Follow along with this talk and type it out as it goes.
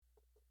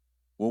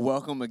Well,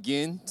 welcome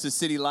again to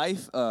City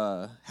Life.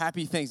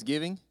 Happy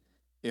Thanksgiving,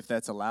 if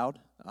that's allowed.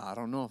 I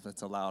don't know if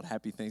that's allowed.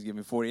 Happy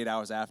Thanksgiving 48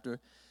 hours after.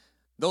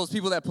 Those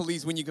people that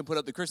police when you can put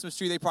up the Christmas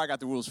tree, they probably got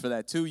the rules for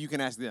that too. You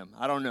can ask them.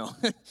 I don't know.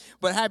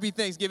 But happy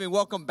Thanksgiving.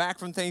 Welcome back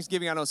from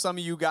Thanksgiving. I know some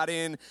of you got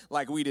in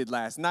like we did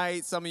last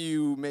night. Some of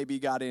you maybe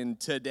got in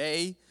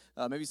today.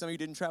 Maybe some of you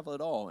didn't travel at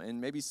all. And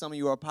maybe some of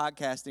you are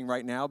podcasting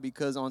right now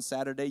because on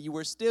Saturday you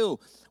were still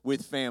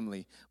with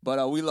family.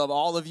 But we love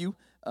all of you.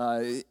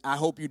 I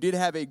hope you did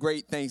have a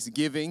great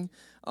Thanksgiving.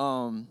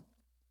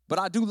 But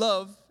I do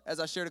love, as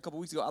I shared a couple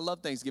weeks ago, I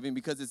love Thanksgiving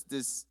because it's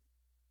this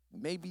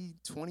maybe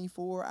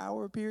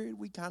 24-hour period.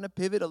 We kind of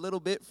pivot a little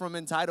bit from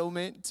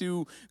entitlement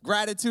to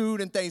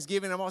gratitude and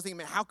Thanksgiving. I'm always thinking,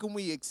 man, how can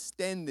we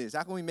extend this?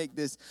 How can we make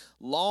this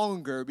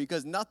longer?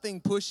 Because nothing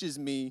pushes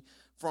me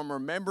from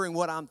remembering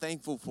what I'm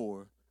thankful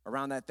for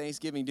around that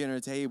Thanksgiving dinner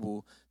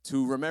table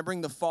to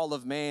remembering the fall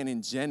of man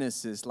in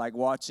Genesis, like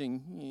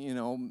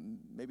watching,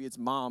 maybe it's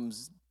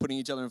moms putting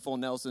each other in full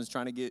Nelsons,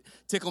 trying to get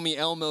Tickle Me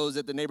Elmos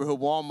at the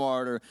neighborhood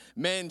Walmart, or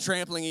men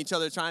trampling each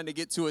other, trying to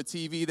get to a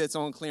TV that's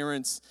on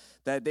clearance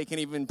that they can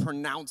even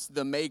pronounce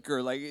the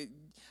maker.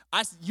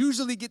 I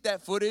usually get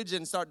that footage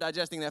and start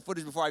digesting that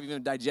footage before I've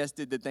even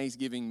digested the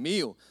Thanksgiving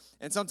meal.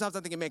 And sometimes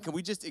I'm thinking, man, can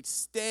we just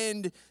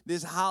extend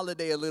this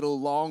holiday a little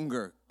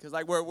longer? Because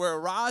where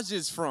Raj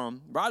is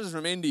from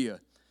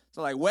India.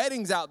 So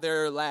weddings out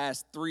there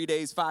last 3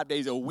 days, 5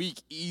 days, a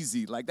week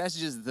easy. That's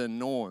just the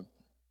norm.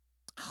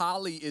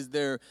 Holly is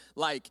their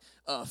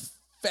a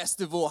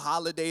festival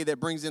holiday that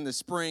brings in the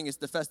spring. It's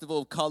the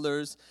festival of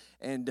colors,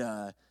 and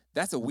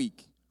that's a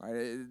week.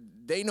 Right?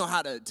 They know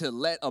how to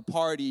let a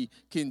party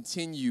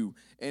continue.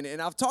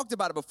 And I've talked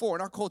about it before.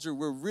 In our culture,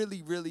 we're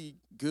really, really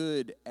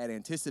good at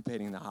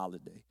anticipating the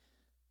holiday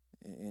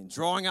and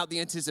drawing out the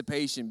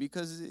anticipation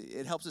because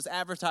it helps us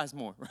advertise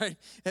more, right?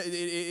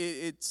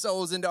 It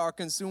sows into our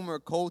consumer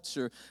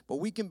culture. But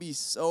we can be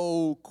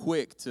so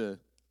quick to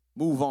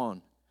move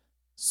on.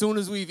 Soon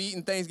as we've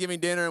eaten Thanksgiving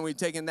dinner and we've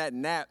taken that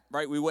nap,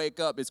 right, we wake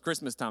up, it's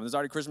Christmas time. There's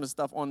already Christmas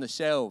stuff on the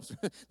shelves.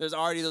 There's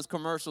already those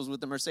commercials with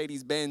the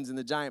Mercedes-Benz and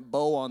the giant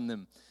bow on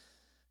them.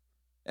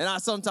 And I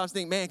sometimes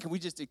think, man, can we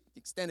just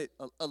extend it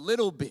a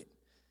little bit?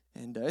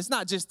 And it's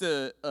not just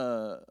a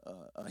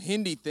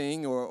Hindi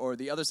thing or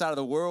the other side of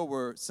the world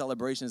where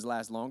celebrations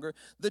last longer.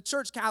 The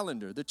church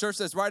calendar, the church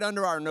that's right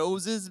under our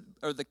noses,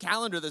 or the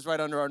calendar that's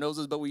right under our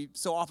noses, but we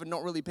so often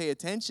don't really pay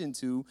attention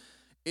to,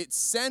 it's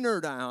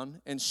centered on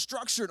and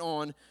structured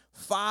on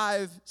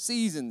 5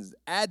 seasons: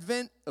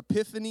 Advent,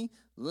 Epiphany,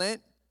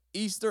 Lent,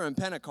 Easter, and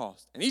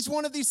Pentecost. And each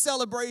one of these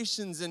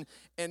celebrations and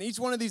each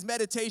one of these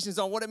meditations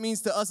on what it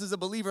means to us as a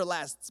believer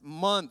lasts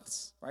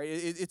months, right?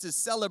 It's a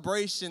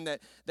celebration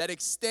that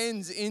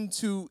extends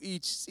into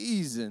each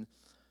season.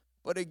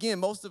 But again,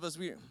 most of us,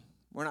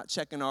 we're not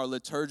checking our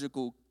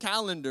liturgical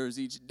calendars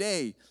each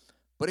day,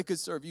 but it could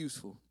serve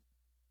useful.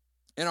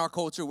 In our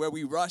culture where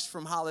we rush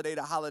from holiday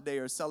to holiday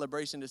or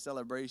celebration to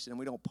celebration and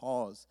we don't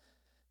pause.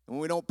 And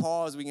when we don't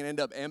pause, we can end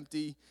up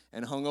empty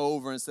and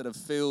hungover instead of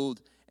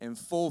filled and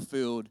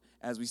fulfilled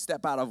as we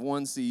step out of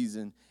one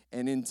season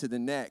and into the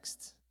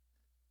next.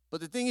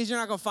 But the thing is, you're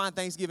not going to find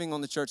Thanksgiving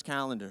on the church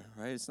calendar,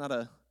 right? I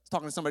was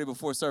talking to somebody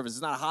before service.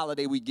 It's not a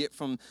holiday we get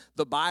from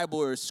the Bible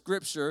or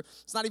Scripture.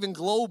 It's not even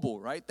global,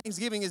 right?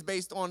 Thanksgiving is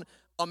based on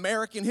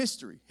American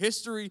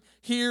history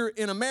here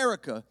in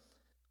America.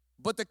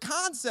 But the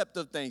concept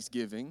of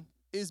Thanksgiving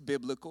is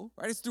biblical,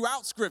 right? It's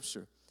throughout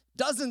Scripture,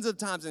 dozens of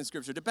times in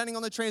Scripture. Depending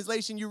on the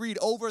translation you read,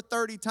 over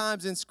 30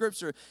 times in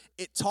Scripture,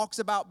 it talks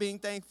about being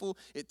thankful.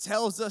 It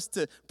tells us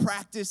to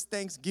practice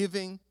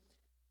thanksgiving.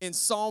 In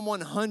Psalm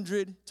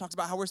 100, it talks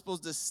about how we're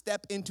supposed to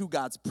step into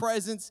God's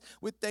presence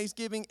with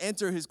thanksgiving,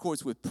 enter his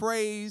courts with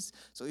praise.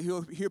 So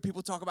you'll hear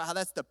people talk about how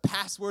that's the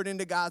password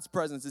into God's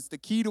presence. It's the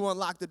key to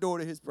unlock the door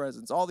to his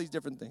presence, all these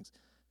different things.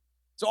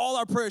 So all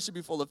our prayers should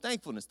be full of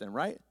thankfulness then,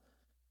 right?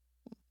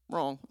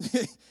 Wrong.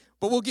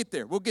 But we'll get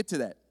there. We'll get to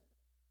that.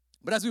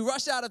 But as we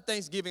rush out of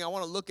Thanksgiving, I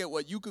want to look at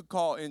what you could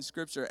call in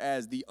Scripture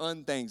as the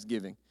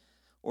Unthanksgiving,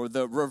 or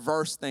the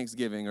reverse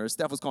Thanksgiving, or as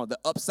Steph was calling it,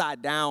 the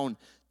upside down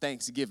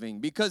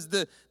Thanksgiving. Because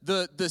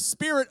the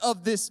spirit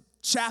of this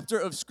chapter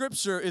of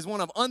Scripture is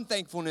one of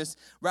unthankfulness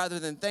rather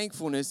than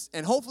thankfulness.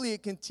 And hopefully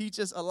it can teach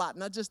us a lot,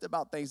 not just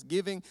about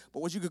Thanksgiving,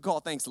 but what you could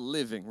call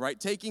Thanks-living, right?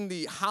 Taking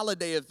the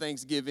holiday of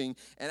Thanksgiving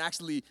and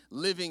actually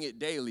living it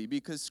daily,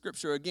 because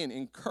Scripture, again,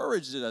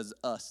 encourages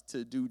us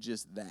to do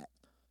just that.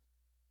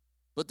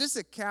 But this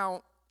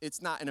account,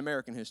 it's not in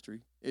American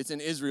history. It's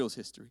in Israel's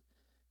history.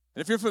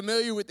 And if you're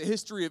familiar with the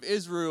history of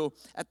Israel,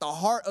 at the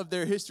heart of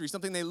their history,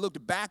 something they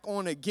looked back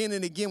on again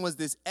and again was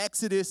this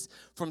exodus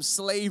from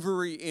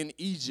slavery in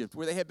Egypt,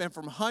 where they had been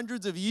for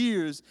hundreds of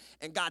years,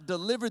 and God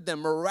delivered them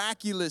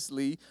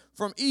miraculously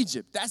from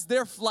Egypt. That's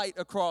their flight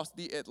across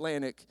the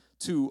Atlantic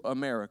to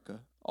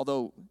America.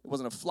 Although it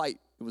wasn't a flight,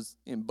 it was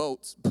in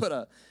boats.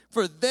 But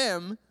for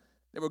them,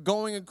 they were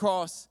going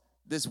across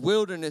this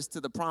wilderness to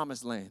the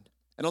promised land.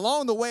 And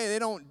along the way, they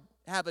don't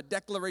have a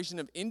declaration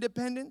of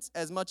independence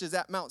as much as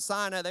at Mount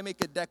Sinai, they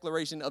make a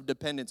declaration of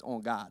dependence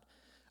on God.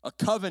 a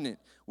covenant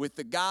with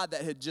the God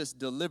that had just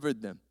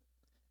delivered them.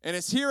 And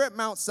it's here at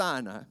Mount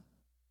Sinai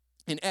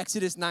in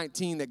Exodus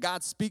 19 that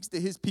God speaks to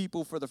his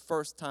people for the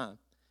first time.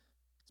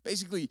 It's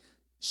basically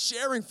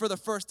sharing for the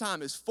first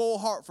time his full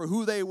heart for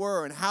who they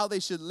were and how they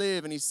should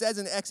live. And he says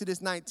in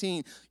Exodus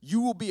 19,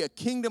 you will be a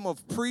kingdom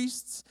of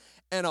priests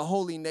and a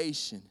holy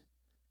nation.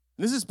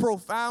 And this is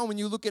profound when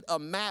you look at a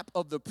map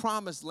of the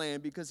promised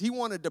land, because he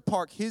wanted to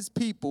park his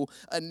people,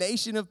 a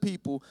nation of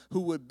people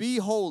who would be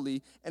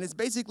holy, and it's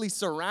basically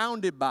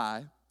surrounded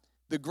by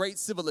the great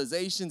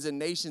civilizations and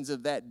nations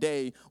of that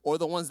day, or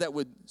the ones that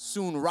would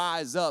soon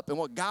rise up. And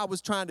what God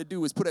was trying to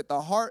do is put at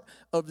the heart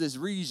of this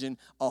region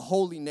a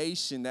holy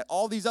nation that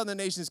all these other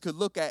nations could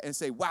look at and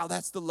say, wow,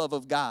 that's the love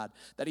of God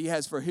that he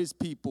has for his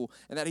people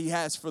and that he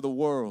has for the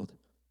world.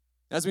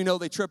 As we know,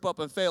 they trip up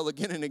and fail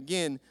again and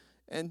again,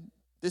 and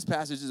this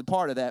passage is a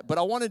part of that. But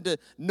I wanted to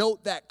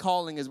note that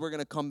calling as we're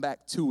going to come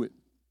back to it.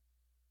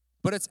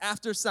 But it's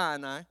after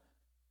Sinai.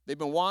 They've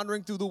been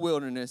wandering through the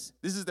wilderness.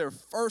 This is their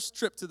first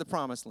trip to the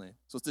promised land.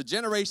 So it's a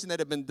generation that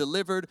have been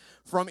delivered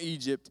from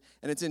Egypt.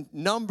 And it's in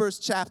Numbers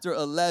chapter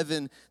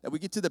 11 that we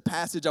get to the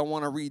passage I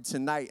want to read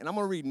tonight. And I'm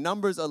going to read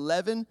Numbers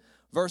 11,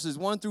 verses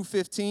 1 through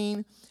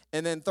 15,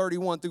 and then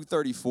 31 through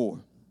 34.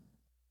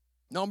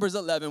 Numbers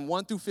 11,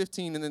 1 through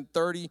 15, and then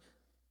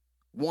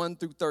 31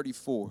 through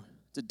 34.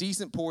 It's a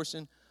decent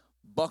portion.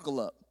 Buckle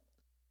up.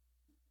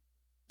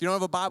 If you don't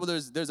have a Bible,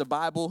 there's a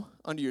Bible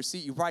under your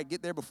seat. You probably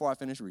get there before I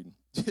finish reading.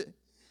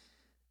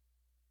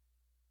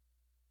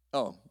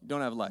 Oh, you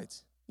don't have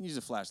lights. You use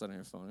a flashlight on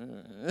your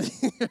phone.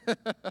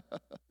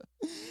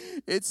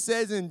 It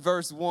says in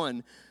verse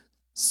 1,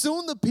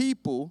 soon the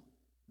people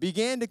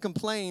began to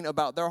complain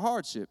about their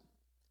hardship,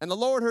 and the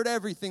Lord heard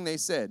everything they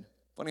said.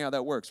 Funny how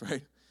that works, right?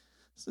 It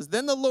says,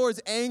 then the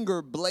Lord's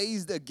anger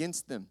blazed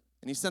against them,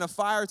 and he sent a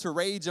fire to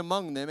rage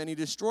among them, and he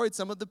destroyed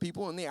some of the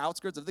people in the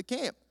outskirts of the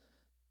camp.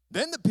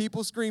 Then the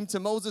people screamed to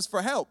Moses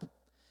for help,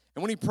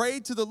 and when he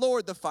prayed to the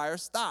Lord, the fire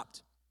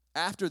stopped.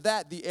 After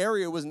that, the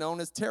area was known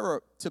as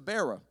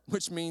Taberah,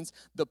 which means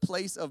the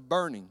place of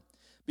burning,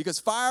 because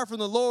fire from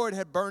the Lord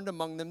had burned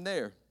among them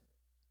there.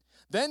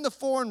 Then the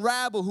foreign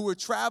rabble who were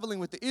traveling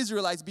with the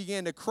Israelites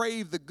began to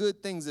crave the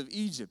good things of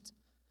Egypt.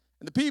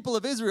 And the people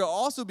of Israel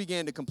also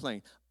began to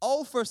complain.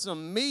 Oh, for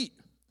some meat.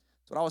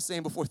 That's what I was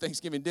saying before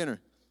Thanksgiving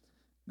dinner.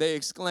 They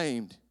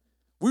exclaimed,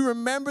 we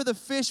remember the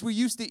fish we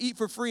used to eat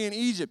for free in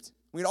Egypt.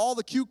 We had all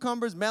the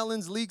cucumbers,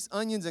 melons, leeks,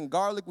 onions, and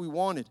garlic we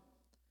wanted.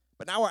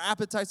 But now our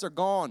appetites are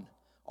gone.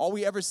 All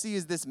we ever see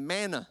is this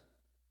manna.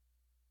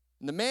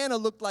 And the manna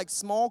looked like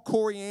small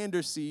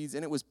coriander seeds,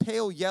 and it was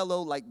pale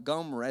yellow like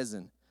gum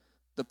resin.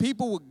 The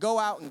people would go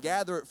out and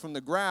gather it from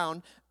the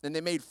ground, and they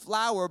made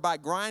flour by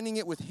grinding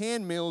it with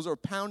hand mills or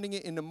pounding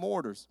it into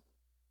mortars.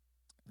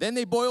 Then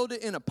they boiled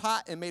it in a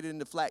pot and made it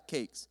into flat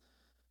cakes.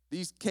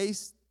 These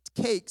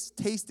cakes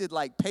tasted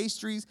like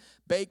pastries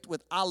baked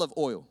with olive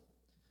oil.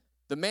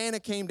 The manna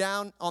came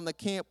down on the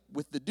camp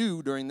with the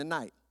dew during the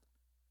night.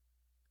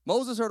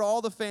 Moses heard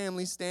all the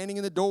families standing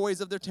in the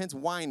doorways of their tents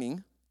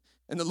whining,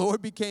 and the Lord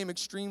became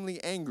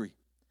extremely angry.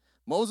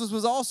 Moses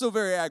was also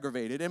very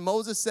aggravated, and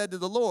Moses said to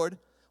the Lord,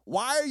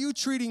 why are you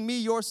treating me,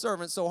 your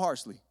servant, so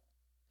harshly?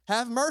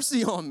 Have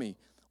mercy on me.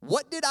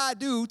 What did I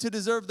do to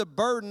deserve the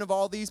burden of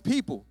all these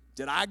people?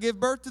 Did I give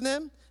birth to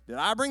them? Did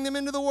I bring them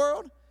into the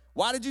world?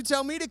 Why did you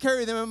tell me to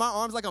carry them in my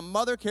arms like a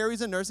mother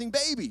carries a nursing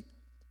baby?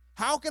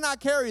 How can I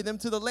carry them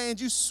to the land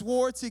you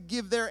swore to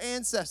give their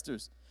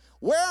ancestors?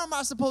 Where am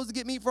I supposed to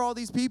get meat for all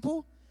these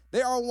people?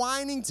 They are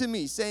whining to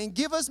me, saying,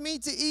 give us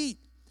meat to eat.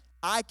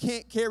 I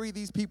can't carry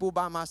these people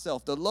by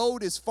myself. The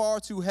load is far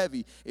too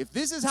heavy. If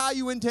this is how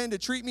you intend to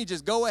treat me,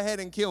 just go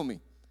ahead and kill me.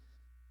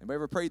 Anybody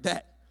ever prayed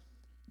that?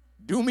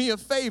 Do me a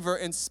favor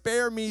and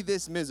spare me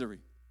this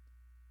misery.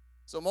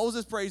 So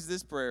Moses prays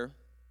this prayer,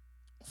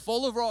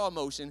 full of raw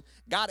emotion.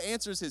 God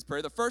answers his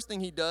prayer. The first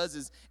thing he does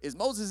is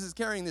Moses is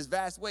carrying this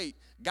vast weight.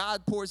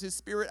 God pours his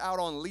spirit out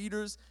on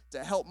leaders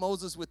to help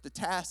Moses with the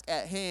task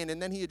at hand,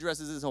 and then he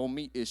addresses his whole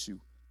meat issue.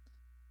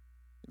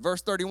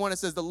 Verse 31, it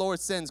says, the Lord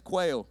sends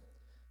quail.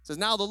 It says,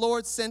 now the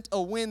Lord sent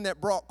a wind that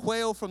brought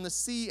quail from the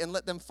sea and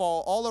let them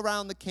fall all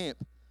around the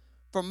camp.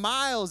 For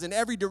miles in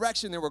every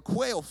direction there were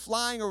quail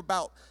flying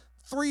about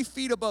 3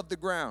 feet above the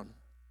ground.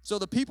 So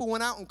the people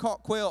went out and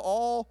caught quail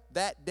all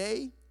that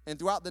day and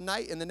throughout the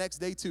night and the next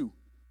day too.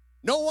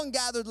 No one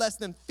gathered less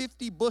than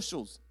 50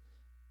 bushels.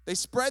 They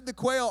spread the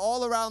quail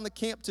all around the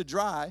camp to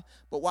dry,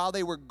 but while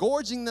they were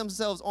gorging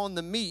themselves on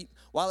the meat,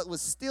 while it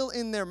was still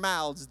in their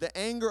mouths, the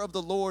anger of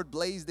the Lord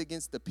blazed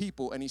against the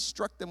people, and he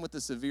struck them with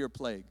a severe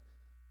plague.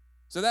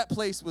 So that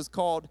place was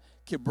called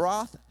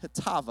Kibroth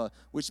Hattava,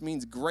 which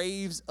means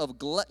graves of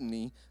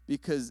gluttony,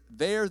 because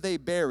there they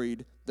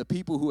buried the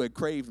people who had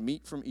craved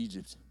meat from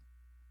Egypt.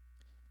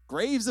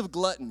 Graves of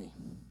gluttony.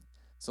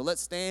 So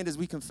let's stand as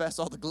we confess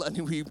all the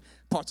gluttony we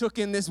partook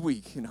in this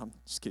week. I'm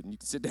just kidding. You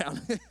can sit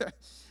down.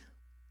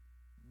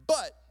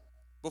 But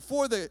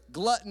before the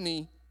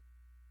gluttony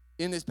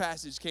in this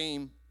passage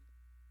came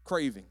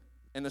craving.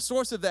 And the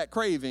source of that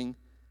craving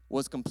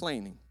was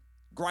complaining,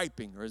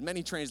 griping, or as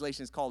many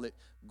translations call it,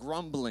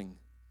 grumbling.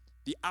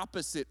 the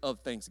opposite of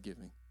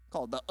Thanksgiving,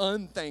 called the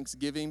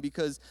Unthanksgiving,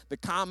 because the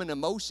common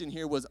emotion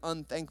here was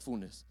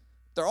unthankfulness.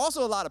 There are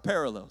also a lot of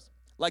parallels,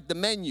 like the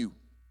menu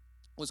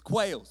was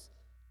quails.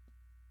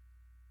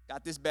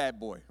 Got this bad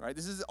boy, right?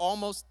 This is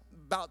almost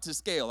about to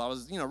scale. I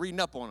was, reading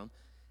up on them.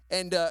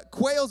 And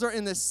quails are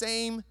in the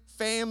same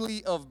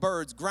family of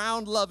birds,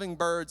 ground-loving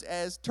birds,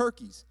 as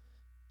turkeys,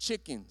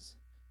 chickens,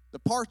 the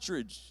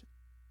partridge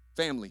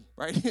family,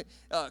 right?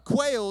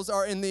 Quails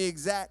are in the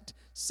exact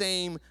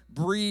same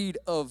breed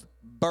of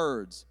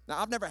birds. Now,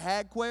 I've never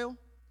had quail.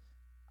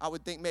 I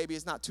would think maybe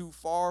it's not too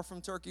far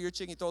from turkey or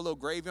chicken. You throw a little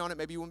gravy on it,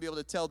 maybe you wouldn't be able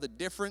to tell the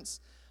difference.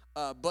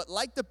 But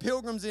like the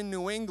pilgrims in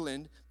New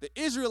England, the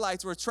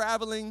Israelites were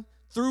traveling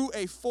through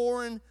a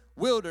foreign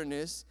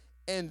wilderness,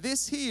 and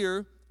this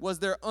here was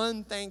their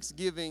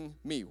unthanksgiving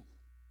meal.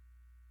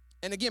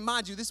 And again,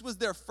 mind you, this was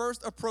their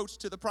first approach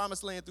to the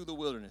promised land through the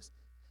wilderness.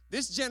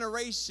 This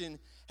generation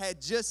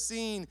had just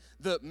seen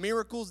the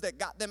miracles that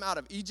got them out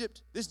of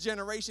Egypt. This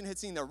generation had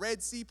seen the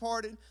Red Sea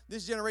parted.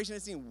 This generation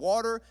had seen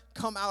water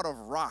come out of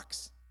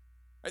rocks.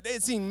 Right? They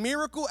had seen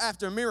miracle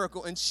after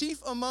miracle, and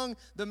chief among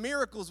the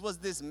miracles was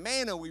this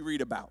manna we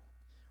read about,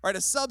 right?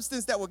 A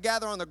substance that would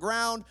gather on the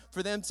ground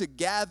for them to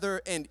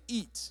gather and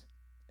eat.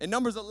 And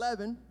Numbers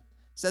 11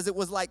 says it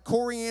was like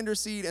coriander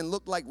seed and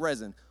looked like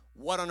resin.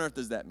 What on earth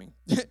does that mean?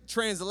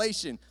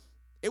 Translation,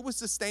 it was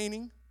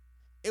sustaining,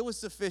 it was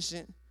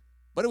sufficient,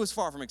 but it was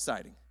far from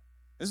exciting.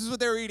 This is what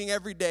they were eating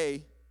every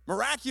day,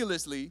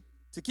 miraculously,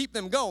 to keep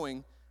them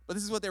going, but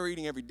this is what they were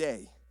eating every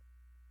day.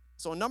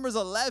 So in Numbers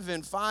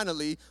 11,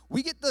 finally,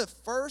 we get the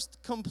first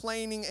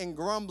complaining and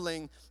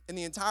grumbling in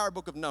the entire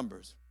book of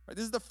Numbers. Right?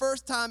 This is the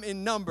first time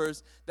in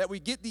Numbers that we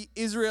get the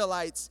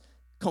Israelites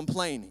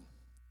complaining.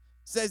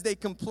 It says they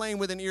complain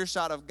with an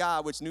earshot of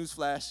God, which,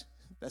 newsflash,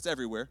 that's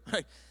everywhere.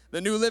 Right?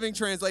 The New Living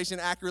Translation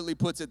accurately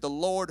puts it, the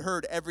Lord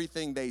heard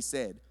everything they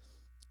said.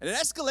 And it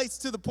escalates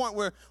to the point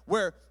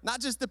where not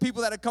just the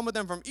people that had come with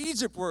them from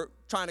Egypt were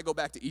trying to go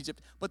back to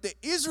Egypt, but the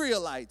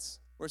Israelites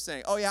were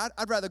saying, oh yeah,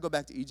 I'd rather go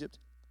back to Egypt.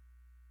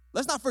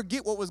 Let's not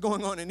forget what was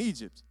going on in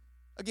Egypt.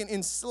 Again,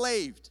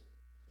 enslaved,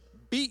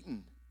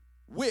 beaten,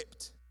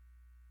 whipped,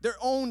 their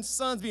own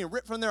sons being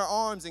ripped from their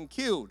arms and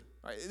killed.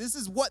 Right? This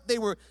is what they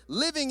were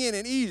living in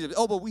Egypt.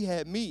 Oh, but we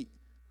had meat.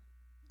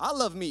 I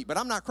love meat, but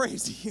I'm not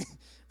crazy,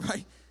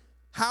 right?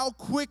 How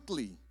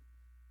quickly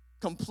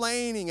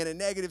complaining and a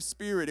negative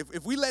spirit,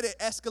 if we let it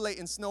escalate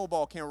and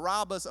snowball, can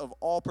rob us of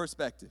all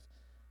perspective,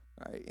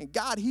 right? And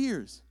God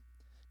hears.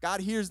 God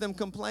hears them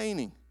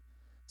complaining.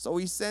 So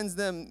he sends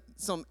them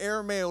some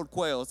air-mailed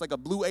quail. It's like a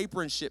Blue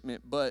Apron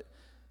shipment, but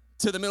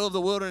to the middle of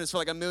the wilderness for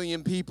like 1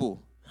 million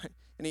people. Right?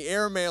 And he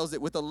air-mails it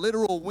with a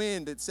literal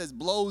wind that says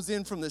blows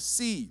in from the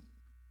sea.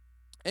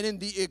 And in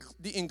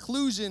the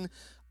inclusion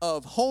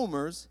of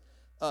homers,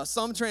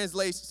 some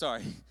translations,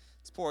 sorry,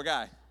 this poor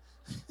guy.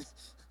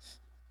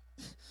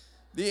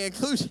 The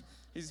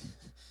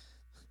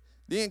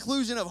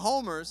inclusion of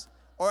homers,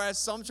 or as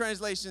some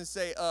translations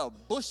say,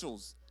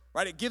 bushels,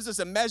 right? It gives us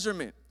a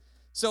measurement.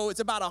 So it's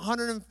about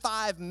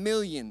 105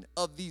 million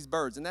of these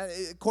birds. And that,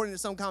 according to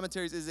some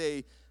commentaries, is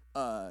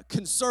a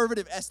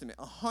conservative estimate,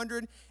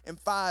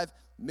 105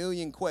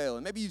 million quail.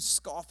 And maybe you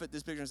scoff at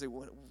this picture and say,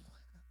 what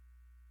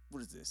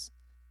is this?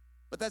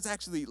 But that's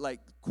actually like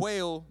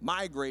quail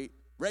migrate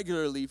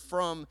regularly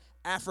from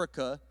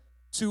Africa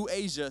to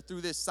Asia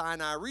through this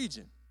Sinai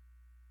region.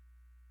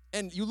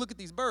 And you look at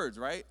these birds,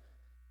 right?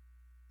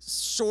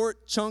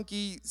 Short,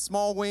 chunky,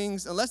 small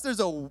wings. Unless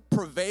there's a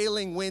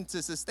prevailing wind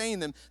to sustain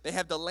them, they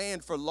have to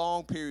land for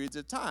long periods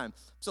of time.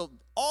 So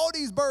all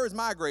these birds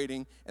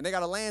migrating, and they got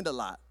to land a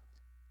lot.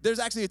 There's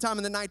actually a time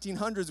in the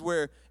 1900s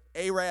where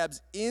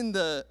Arabs in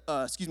the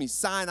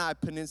Sinai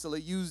Peninsula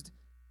used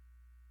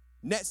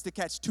nets to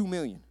catch 2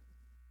 million.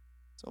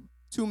 So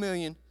 2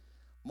 million,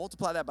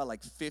 multiply that by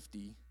like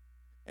 50,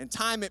 and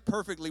time it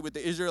perfectly with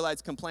the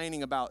Israelites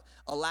complaining about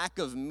a lack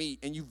of meat,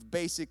 and you've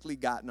basically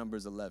got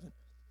Numbers 11.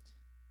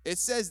 It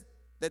says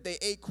that they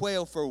ate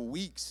quail for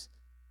weeks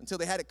until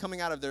they had it coming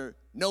out of their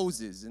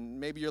noses. And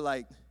maybe you're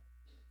like,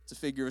 it's a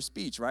figure of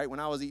speech, right? When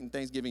I was eating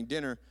Thanksgiving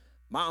dinner,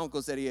 my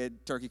uncle said he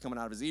had turkey coming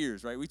out of his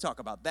ears, right? We talk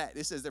about that.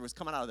 It says there was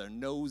coming out of their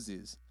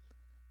noses.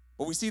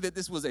 But we see that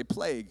this was a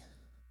plague.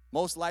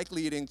 Most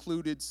likely it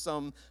included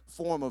some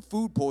form of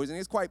food poisoning.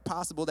 It's quite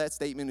possible that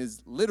statement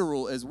is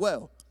literal as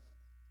well.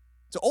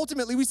 So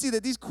ultimately, we see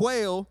that these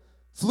quail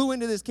flew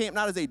into this camp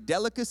not as a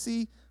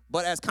delicacy,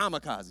 but as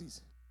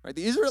kamikazes. Right?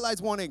 The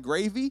Israelites wanted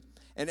gravy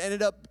and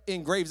ended up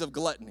in graves of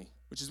gluttony,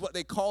 which is what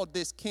they called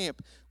this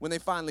camp when they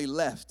finally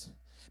left.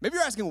 Maybe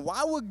you're asking,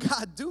 why would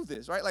God do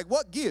this, right? Like,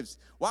 what gives?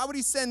 Why would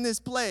he send this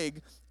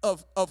plague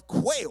of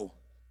quail?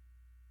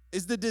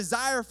 Is the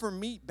desire for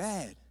meat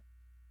bad?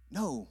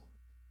 No.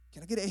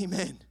 Can I get an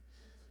amen?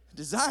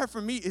 Desire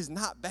for meat is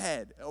not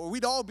bad, or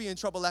we'd all be in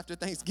trouble after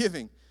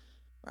Thanksgiving.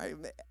 Right?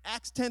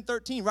 Acts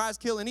 10:13, rise,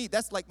 kill, and eat.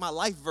 That's like my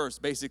life verse,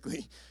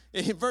 basically.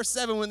 In verse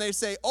 7, when they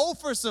say, oh,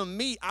 for some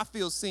meat, I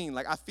feel seen.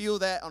 Like, I feel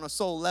that on a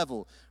soul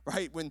level,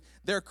 right? When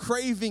they're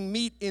craving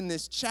meat in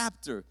this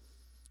chapter.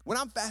 When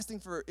I'm fasting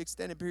for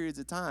extended periods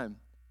of time,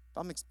 If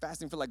I'm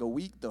fasting for like a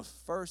week, the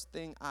first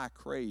thing I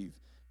crave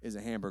is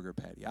a hamburger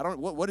patty.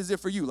 What is it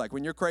for you? Like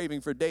when you're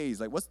craving for days,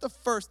 like what's the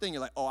first thing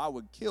you're like, oh, I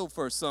would kill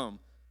for some?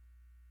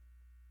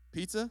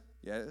 Pizza?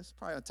 Yeah, it's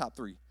probably on top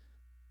 3.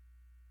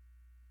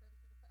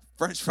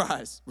 French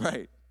fries,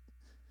 right.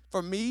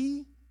 For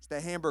me, it's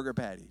the hamburger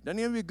patty. Doesn't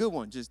even be a good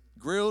one. Just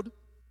grilled,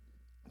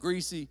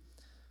 greasy.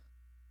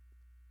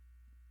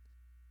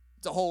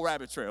 It's a whole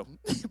rabbit trail.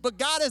 But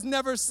God has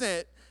never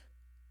sent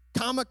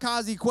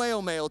kamikaze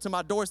quail mail to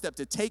my doorstep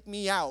to take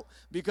me out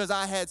because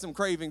I had some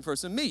craving for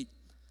some meat.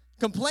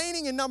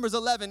 Complaining in Numbers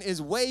 11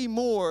 is way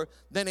more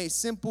than a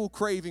simple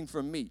craving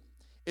for meat.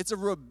 It's a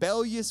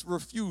rebellious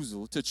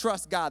refusal to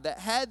trust God that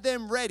had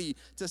them ready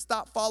to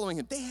stop following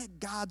him. They had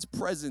God's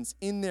presence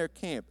in their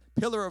camp,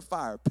 pillar of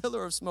fire,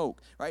 pillar of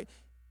smoke, right?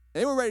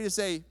 They were ready to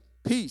say,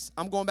 peace,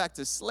 I'm going back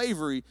to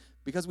slavery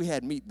because we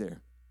had meat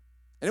there.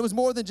 And it was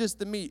more than just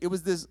the meat. It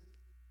was this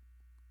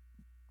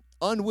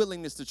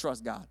unwillingness to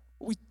trust God.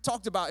 What we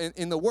talked about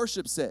in the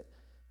worship set,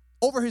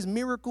 over his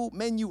miracle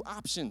menu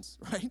options,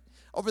 right?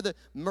 Over the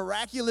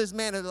miraculous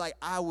manner, like,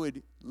 I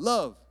would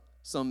love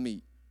some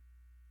meat.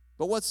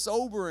 But what's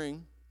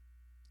sobering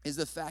is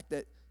the fact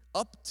that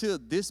up to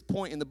this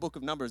point in the book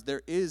of Numbers,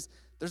 there's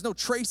no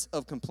trace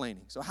of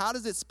complaining. So how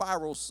does it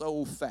spiral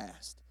so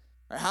fast?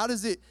 Right? How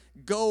does it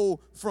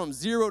go from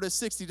 0 to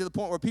 60 to the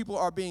point where people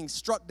are being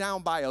struck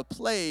down by a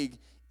plague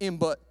in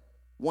but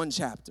one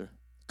chapter?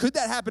 Could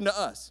that happen to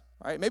us?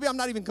 Right? Maybe I'm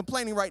not even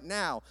complaining right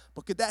now,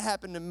 but could that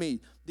happen to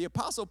me? The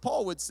Apostle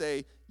Paul would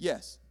say,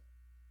 yes.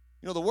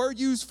 You know, the word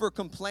used for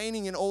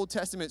complaining in Old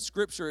Testament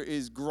scripture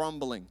is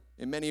grumbling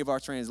in many of our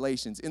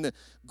translations. In the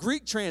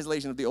Greek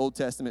translation of the Old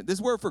Testament,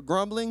 this word for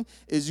grumbling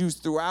is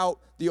used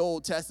throughout the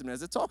Old Testament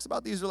as it talks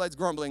about the Israelites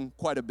grumbling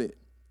quite a bit.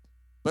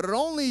 But it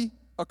only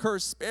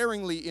occurs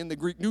sparingly in the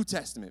Greek New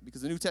Testament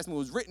because the New Testament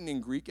was written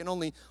in Greek and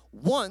only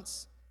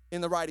once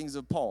in the writings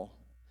of Paul.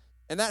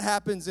 And that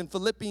happens in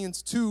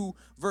Philippians 2,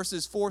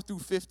 verses 4 through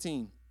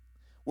 15,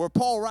 where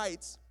Paul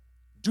writes,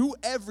 do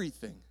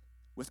everything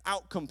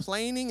without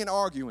complaining and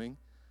arguing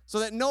so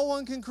that no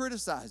one can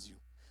criticize you.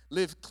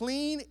 Live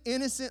clean,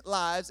 innocent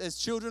lives as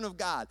children of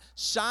God,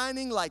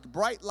 shining like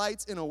bright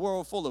lights in a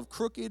world full of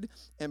crooked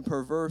and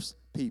perverse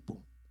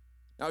people.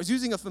 Now, I was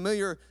using a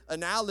familiar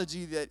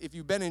analogy that if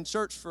you've been in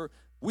church for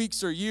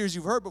weeks or years,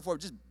 you've heard before,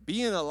 just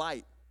being a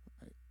light.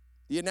 Right?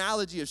 The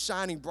analogy of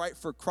shining bright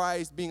for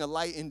Christ, being a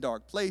light in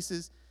dark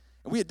places.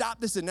 And we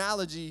adopt this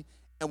analogy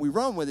and we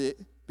run with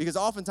it because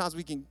oftentimes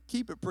we can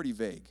keep it pretty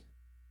vague.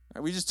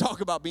 Right? We just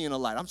talk about being a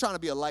light. I'm trying to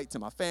be a light to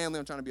my family.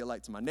 I'm trying to be a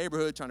light to my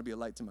neighborhood, trying to be a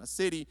light to my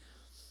city.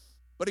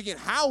 But again,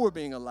 how we're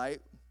being a light,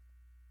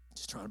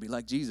 just trying to be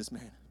like Jesus,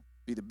 man.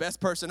 Be the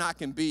best person I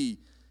can be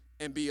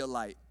and be a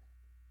light.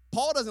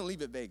 Paul doesn't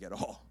leave it vague at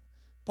all.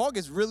 Paul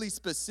gets really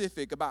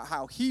specific about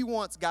how he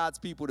wants God's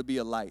people to be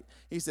a light.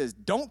 He says,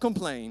 don't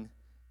complain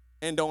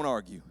and don't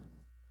argue.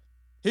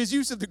 His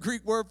use of the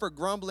Greek word for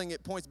grumbling,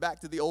 it points back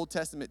to the Old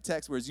Testament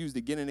text where it's used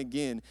again and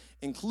again,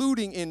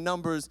 including in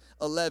Numbers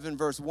 11,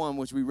 verse 1,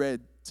 which we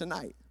read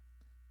tonight.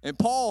 And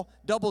Paul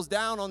doubles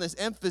down on this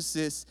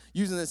emphasis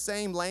using the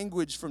same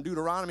language from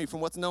Deuteronomy,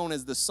 from what's known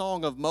as the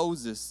Song of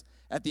Moses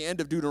at the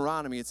end of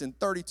Deuteronomy. It's in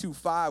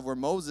 32:5 where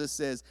Moses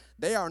says,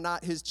 they are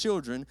not his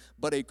children,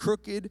 but a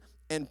crooked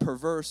and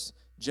perverse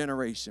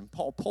generation.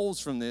 Paul pulls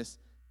from this,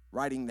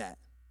 writing that.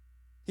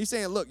 He's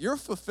saying, look, your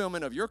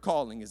fulfillment of your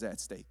calling is at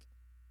stake.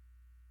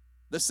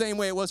 The same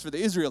way it was for the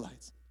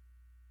Israelites.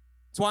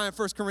 That's why in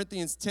 1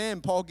 Corinthians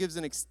 10, Paul gives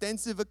an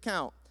extensive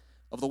account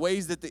of the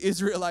ways that the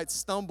Israelites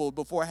stumbled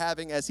before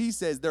having, as he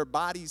says, their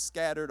bodies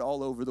scattered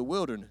all over the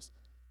wilderness.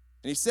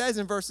 And he says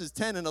in verses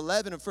 10 and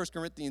 11 of 1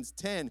 Corinthians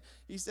 10,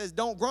 he says,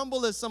 don't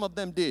grumble as some of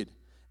them did.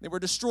 They were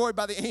destroyed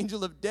by the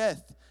angel of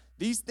death.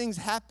 These things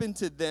happened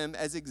to them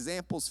as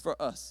examples for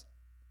us.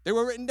 They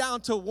were written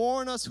down to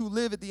warn us who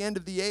live at the end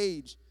of the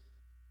age.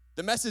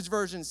 The Message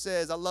version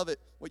says, I love it,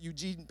 what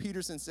Eugene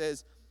Peterson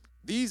says,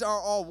 these are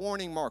all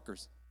warning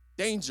markers,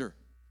 danger,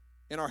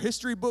 in our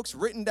history books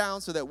written down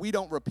so that we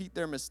don't repeat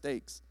their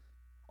mistakes.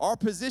 Our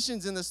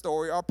positions in the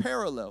story are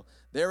parallel.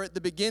 They're at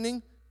the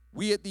beginning,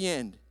 we at the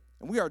end.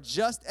 And we are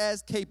just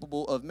as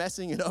capable of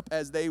messing it up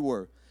as they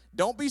were.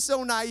 Don't be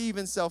so naive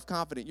and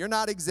self-confident. You're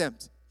not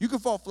exempt. You can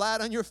fall flat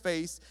on your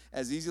face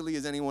as easily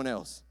as anyone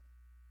else.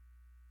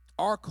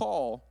 Our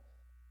call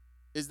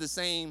is the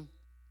same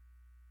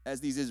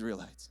as these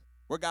Israelites.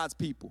 We're God's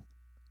people,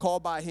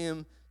 called by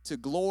him to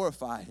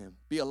glorify him,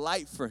 be a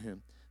light for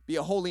him, be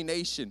a holy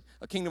nation,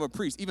 a kingdom of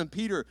priests. Even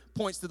Peter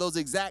points to those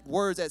exact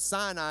words at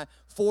Sinai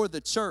for the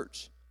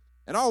church.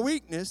 And our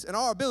weakness and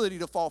our ability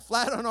to fall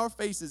flat on our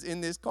faces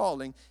in this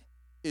calling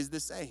is the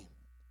same,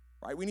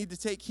 right? We need to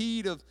take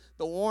heed of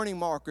the warning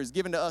markers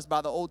given to us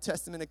by the Old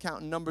Testament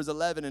account in Numbers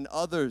 11 and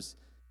others,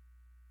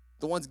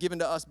 the ones given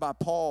to us by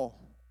Paul.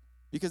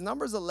 Because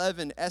Numbers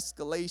 11's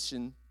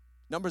escalation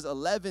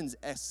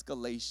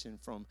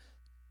from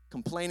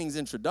complaining's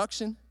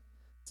introduction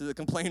to the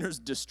complainer's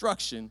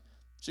destruction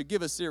should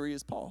give a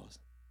serious pause.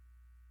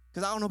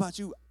 Because I don't know about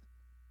you,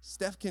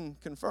 Steph can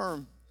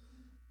confirm,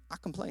 I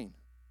complain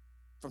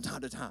from time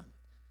to time.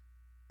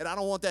 And I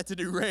don't want that to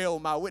derail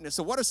my witness.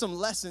 So what are some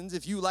lessons,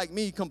 if you, like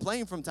me,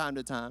 complain from time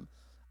to time,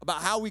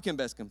 about how we can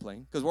best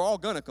complain? Because we're all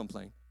going to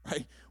complain,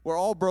 right? We're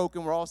all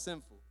broken. We're all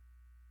sinful.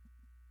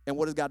 And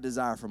what does God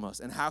desire from us?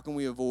 And how can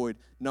we avoid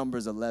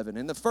Numbers 11?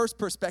 And the first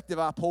perspective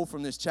I pull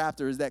from this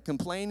chapter is that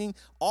complaining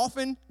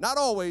often, not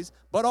always,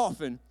 but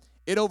often,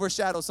 it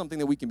overshadows something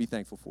that we can be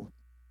thankful for.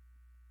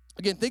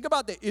 Again, think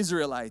about the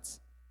Israelites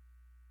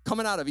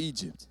coming out of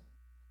Egypt.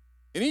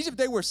 In Egypt,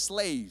 they were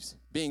slaves,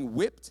 being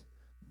whipped,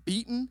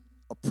 beaten,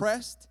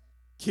 oppressed,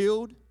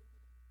 killed.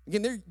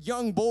 Again, their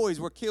young boys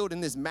were killed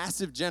in this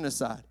massive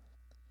genocide.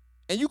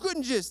 And you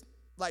couldn't just,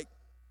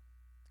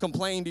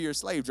 complain to your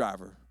slave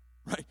driver,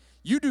 right?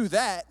 You do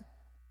that,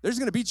 they're just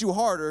going to beat you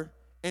harder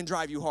and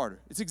drive you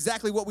harder. It's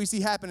exactly what we see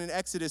happen in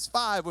Exodus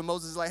 5 when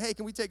Moses is like, hey,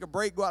 can we take a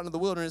break, go out into the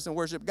wilderness and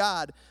worship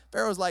God?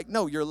 Pharaoh's like,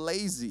 no, you're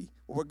lazy.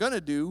 What we're going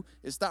to do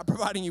is stop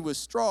providing you with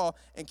straw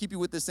and keep you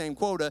with the same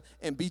quota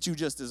and beat you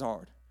just as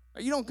hard.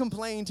 You don't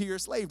complain to your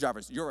slave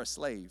drivers. You're a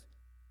slave.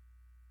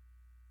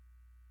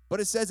 But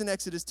it says in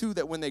Exodus 2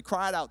 that when they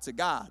cried out to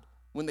God,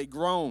 when they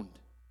groaned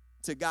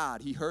to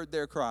God, he heard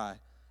their cry.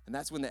 And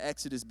that's when the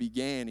Exodus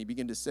began. He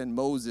began to send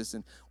Moses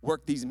and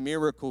work these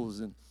miracles.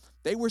 And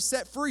they were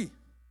set free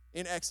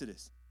in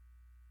Exodus.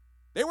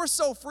 They were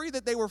so free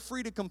that they were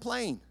free to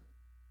complain.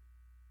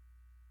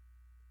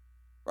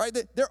 Right?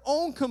 Their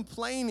own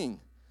complaining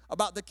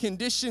about the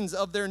conditions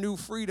of their new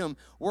freedom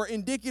were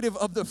indicative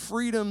of the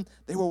freedom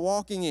they were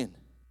walking in.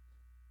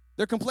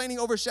 Their complaining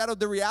overshadowed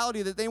the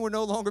reality that they were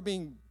no longer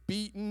being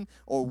beaten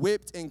or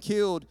whipped and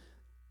killed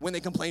when they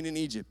complained in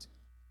Egypt.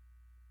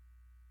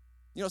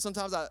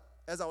 Sometimes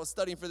as I was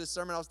studying for this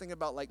sermon, I was thinking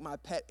about my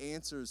pet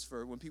answers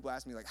for when people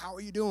ask me how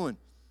are you doing?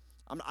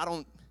 I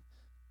don't,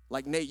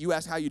 Nate, you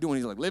ask how you doing.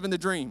 He's like, living the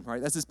dream,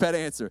 right? That's his pet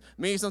answer.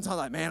 Me,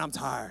 sometimes man, I'm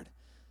tired.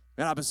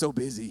 Man, I've been so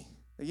busy.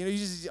 You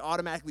just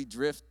automatically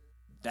drift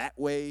that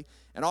way.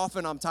 And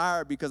often I'm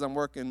tired because I'm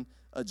working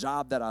a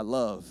job that I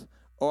love.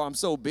 Or I'm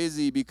so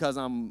busy because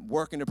I'm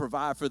working to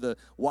provide for the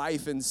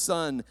wife and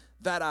son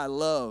that I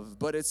love.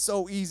 But it's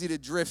so easy to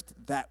drift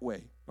that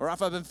way. Or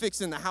if I've been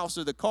fixing the house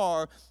or the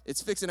car, it's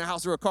fixing a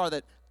house or a car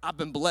that I've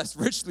been blessed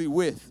richly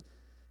with.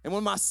 And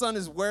when my son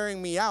is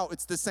wearing me out,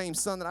 it's the same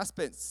son that I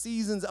spent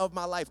seasons of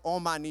my life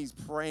on my knees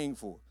praying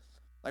for.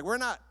 We're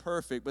not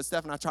perfect, but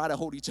Steph and I try to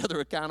hold each other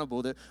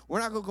accountable. That we're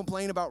not going to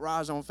complain about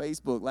Raj on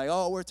Facebook.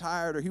 Oh, we're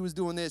tired, or he was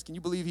doing this. Can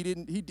you believe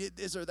he did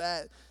this or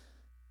that?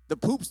 The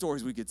poop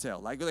stories we could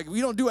tell.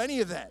 We don't do any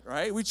of that,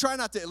 right? We try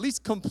not to at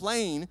least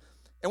complain,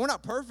 and we're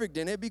not perfect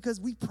in it because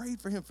we prayed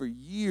for him for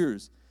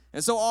years.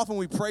 And so often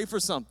we pray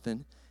for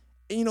something,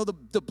 and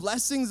the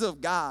blessings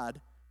of God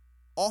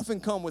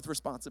often come with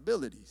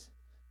responsibilities.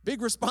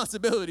 Big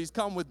responsibilities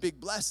come with big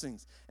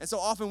blessings. And so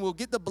often we'll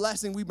get the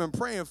blessing we've been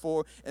praying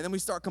for, and then we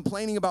start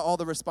complaining about all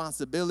the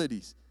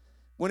responsibilities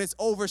when it's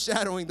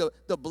overshadowing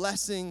the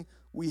blessing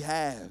we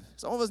have.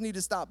 Some of us need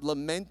to stop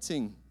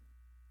lamenting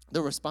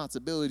the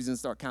responsibilities and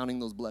start counting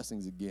those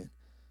blessings again.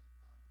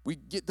 We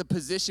get the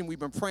position we've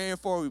been praying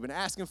for, we've been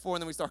asking for,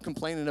 and then we start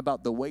complaining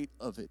about the weight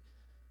of it.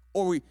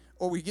 Or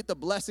we get the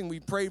blessing we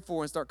prayed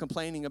for and start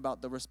complaining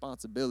about the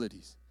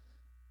responsibilities.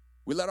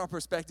 We let our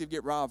perspective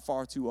get robbed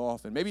far too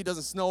often. Maybe it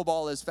doesn't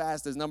snowball as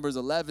fast as Numbers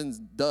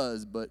 11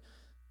 does, but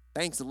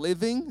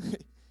living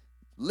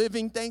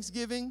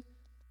Thanksgiving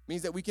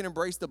means that we can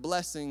embrace the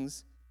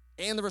blessings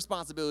and the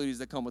responsibilities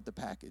that come with the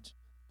package.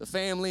 The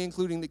family,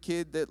 including the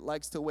kid that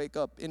likes to wake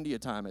up India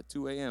time at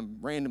 2 a.m.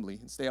 randomly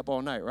and stay up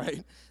all night,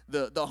 right?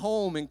 The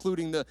home,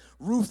 including the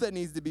roof that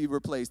needs to be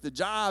replaced. The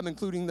job,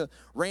 including the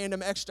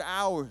random extra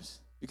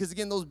hours. Because,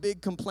 again, those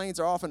big complaints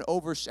are often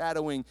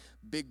overshadowing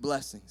big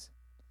blessings.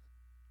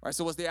 All right,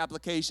 so what's the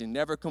application?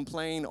 Never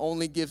complain,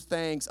 only give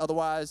thanks.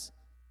 Otherwise,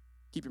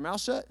 keep your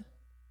mouth shut?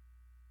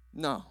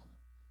 No.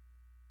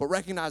 But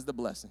recognize the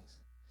blessings.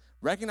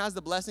 Recognize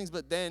the blessings,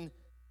 but then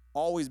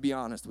always be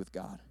honest with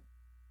God.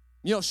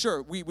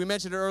 Sure, we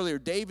mentioned it earlier.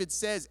 David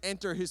says,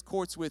 enter his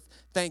courts with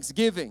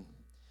thanksgiving.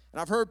 And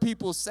I've heard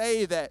people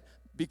say that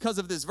because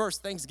of this verse,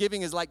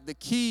 thanksgiving is like the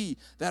key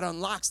that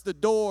unlocks the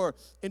door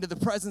into the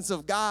presence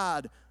of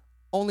God.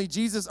 Only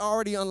Jesus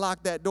already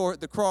unlocked that door at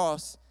the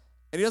cross,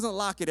 and he doesn't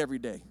lock it every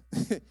day.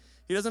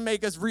 He doesn't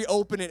make us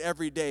reopen it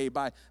every day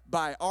by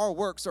our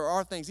works or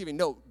our thanksgiving.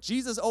 No,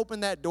 Jesus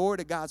opened that door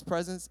to God's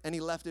presence, and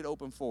he left it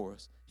open for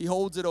us. He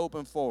holds it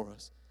open for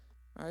us.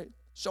 All right?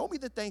 Show me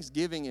the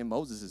thanksgiving in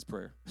Moses'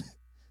 prayer.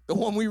 The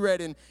one we read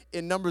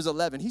in Numbers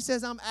 11. He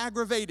says, I'm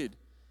aggravated.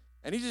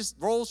 And he just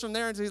rolls from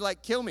there until he's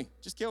like, kill me.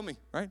 Just kill me,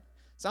 right?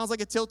 Sounds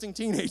like a tilting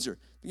teenager.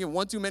 Thinking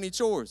one too many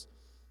chores.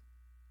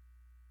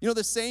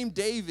 The same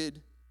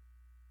David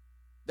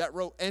that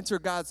wrote, enter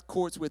God's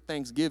courts with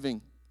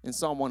thanksgiving in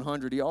Psalm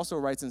 100. He also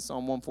writes in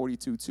Psalm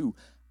 142 too,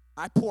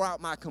 I pour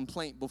out my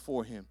complaint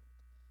before him.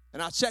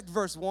 And I checked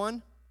verse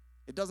 1.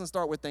 It doesn't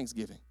start with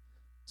thanksgiving.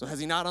 So has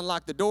he not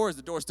unlocked the door? Is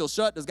the door still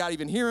shut? Does God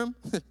even hear him?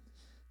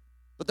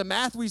 But the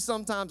math we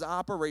sometimes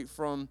operate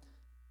from,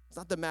 it's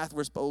not the math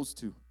we're supposed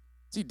to.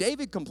 See,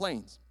 David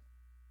complains.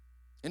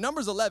 In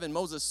Numbers 11,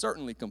 Moses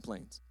certainly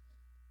complains.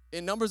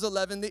 In Numbers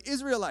 11, the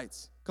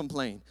Israelites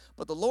complain.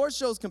 But the Lord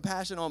shows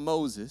compassion on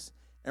Moses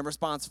and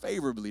responds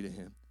favorably to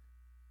him.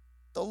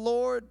 The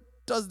Lord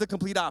does the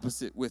complete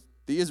opposite with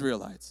the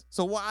Israelites.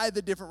 So why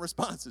the different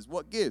responses?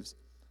 What gives?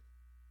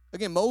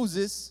 Again,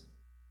 Moses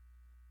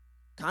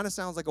kind of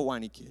sounds like a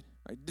whiny kid.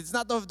 Right? It's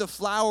not the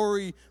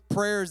flowery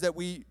prayers that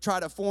we try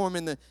to form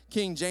in the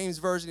King James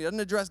Version. He doesn't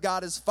address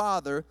God as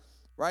Father,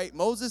 right?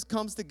 Moses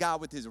comes to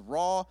God with his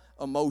raw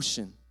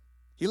emotion.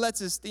 He lets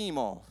his steam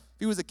off.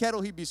 If he was a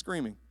kettle, he'd be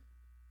screaming.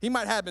 He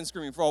might have been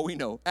screaming, for all we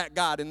know, at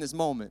God in this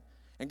moment.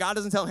 And God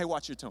doesn't tell him, hey,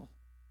 watch your tone.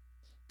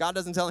 God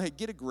doesn't tell him, hey,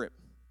 get a grip.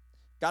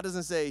 God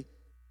doesn't say,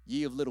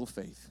 ye of little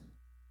faith.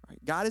 Right?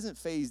 God isn't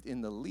fazed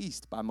in the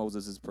least by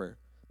Moses' prayer.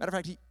 Matter of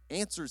fact, he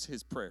answers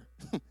his prayer.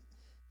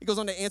 He goes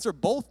on to answer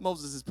both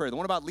Moses' prayer, the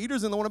one about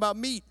leaders and the one about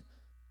meat.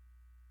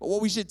 But what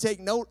we should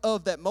take note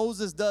of that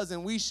Moses does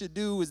and we should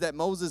do is that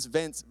Moses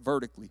vents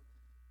vertically.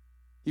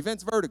 He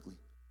vents vertically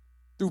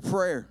through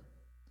prayer.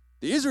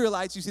 The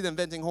Israelites, you see them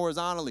venting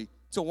horizontally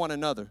to one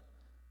another.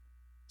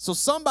 So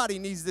somebody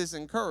needs this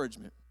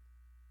encouragement.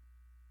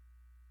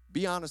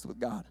 Be honest with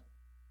God.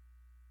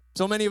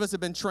 So many of us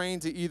have been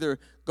trained to either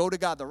go to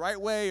God the right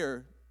way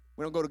or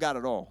we don't go to God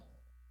at all.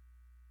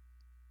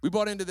 We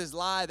bought into this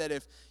lie that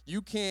if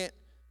you can't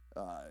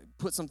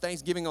put some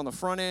thanksgiving on the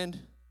front end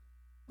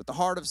with the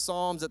heart of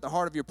Psalms at the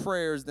heart of your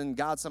prayers, then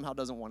God somehow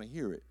doesn't want to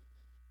hear it.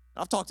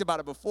 I've talked about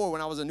it before.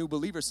 When I was a new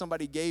believer,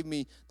 somebody gave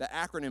me the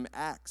acronym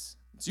ACTS.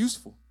 It's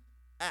useful.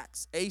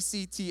 ACTS,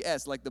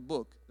 A-C-T-S, like the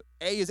book.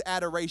 A is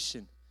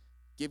adoration.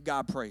 Give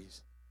God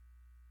praise.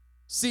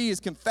 C is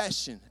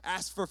confession.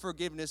 Ask for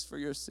forgiveness for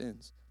your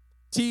sins.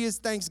 T is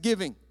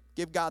thanksgiving.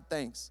 Give God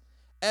thanks.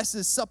 S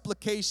is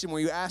supplication,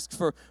 where you ask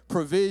for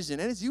provision,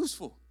 and it's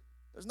useful.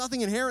 There's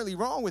nothing inherently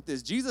wrong with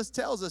this. Jesus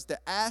tells us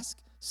to ask,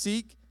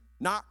 seek,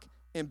 knock,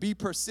 and be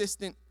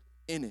persistent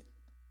in it.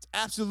 It's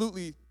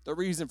absolutely the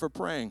reason for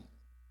praying.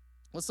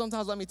 Well,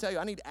 sometimes, let me tell you,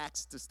 I need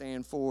ACTS to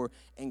stand for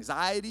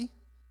anxiety,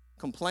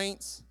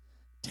 complaints,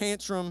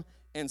 tantrum,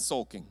 and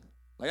sulking.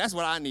 Like, that's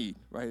what I need,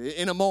 right?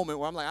 In a moment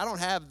where I'm like, I don't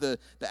have the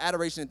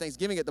adoration and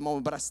thanksgiving at the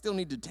moment, but I still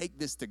need to take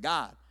this to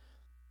God.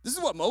 This is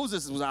what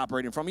Moses was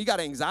operating from. You got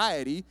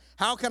anxiety.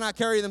 How can I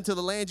carry them to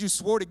the land you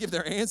swore to give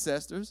their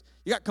ancestors?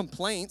 You got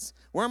complaints.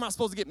 Where am I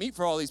supposed to get meat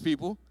for all these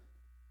people?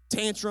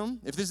 Tantrum.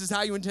 If this is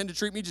how you intend to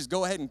treat me, just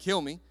go ahead and kill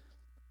me.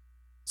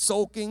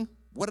 Sulking.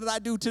 What did I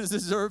do to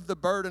deserve the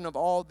burden of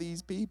all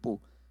these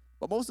people?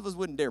 But most of us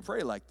wouldn't dare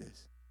pray like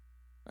this,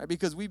 right?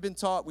 Because we've been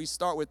taught we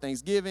start with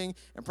thanksgiving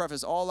and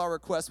preface all our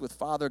requests with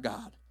Father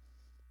God.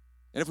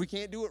 And if we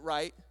can't do it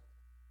right,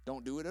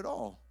 don't do it at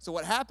all. So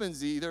what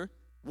happens either,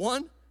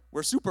 one,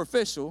 we're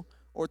superficial,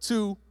 or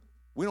two,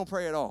 we don't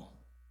pray at all.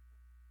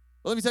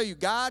 Well, let me tell you,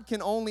 God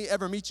can only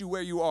ever meet you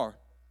where you are,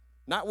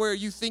 not where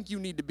you think you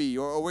need to be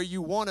or where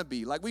you want to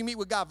be. Like, we meet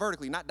with God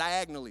vertically, not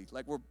diagonally.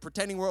 Like, we're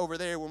pretending we're over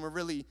there when we're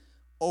really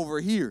over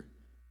here.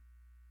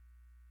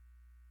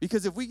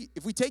 Because if we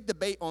take the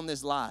bait on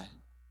this lie,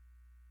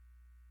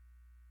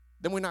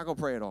 then we're not going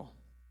to pray at all.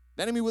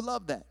 The enemy would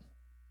love that,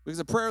 because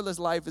a prayerless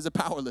life is a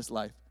powerless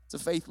life. It's a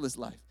faithless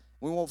life.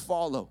 We won't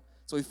follow.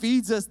 So he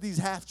feeds us these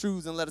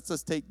half-truths and lets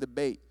us take the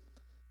bait.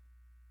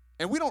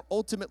 And we don't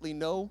ultimately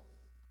know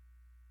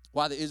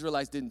why the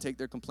Israelites didn't take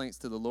their complaints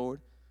to the Lord.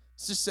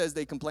 It just says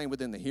they complained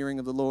within the hearing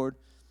of the Lord.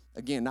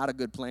 Again, not a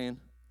good plan.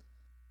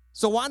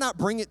 So why not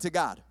bring it to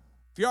God?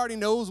 If he already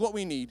knows what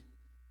we need,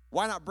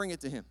 why not bring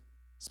it to him?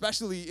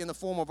 Especially in the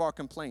form of our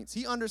complaints.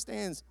 He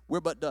understands we're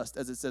but dust,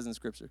 as it says in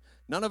Scripture.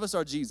 None of us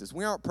are Jesus.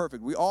 We aren't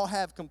perfect. We all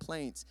have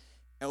complaints,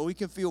 and we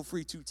can feel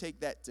free to take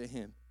that to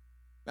him.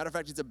 Matter of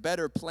fact, it's a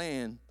better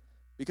plan,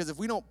 because if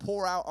we don't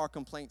pour out our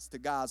complaints to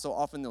God, so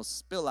often they'll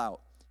spill out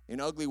in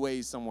ugly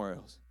ways somewhere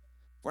else.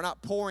 If we're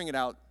not pouring it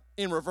out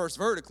in reverse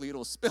vertically,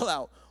 it'll spill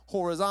out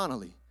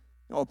horizontally.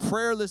 You know, a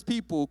prayerless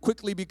people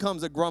quickly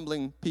becomes a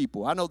grumbling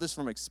people. I know this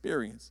from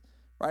experience,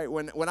 right?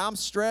 When I'm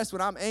stressed,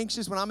 when I'm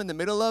anxious, when I'm in the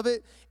middle of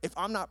it, if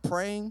I'm not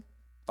praying,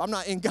 if I'm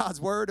not in God's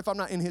word, if I'm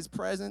not in his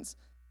presence,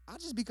 I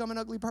just become an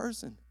ugly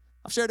person.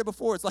 I've shared it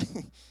before. It's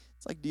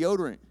like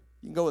deodorant.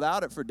 You can go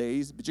without it for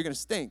days, but you're going to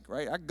stink,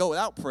 right? I can go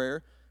without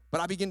prayer, but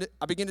I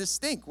begin to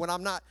stink when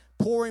I'm not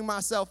pouring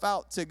myself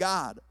out to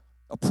God.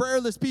 A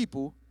prayerless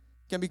people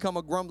can become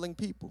a grumbling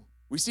people.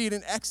 We see it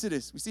in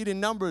Exodus. We see it in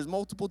Numbers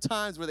multiple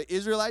times where the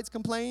Israelites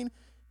complain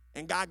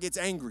and God gets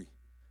angry.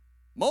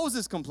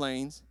 Moses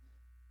complains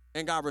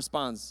and God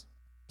responds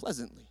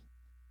pleasantly.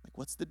 Like,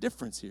 what's the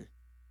difference here?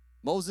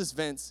 Moses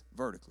vents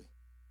vertically.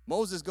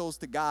 Moses goes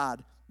to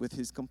God with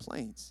his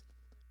complaints.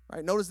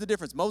 Right? Notice the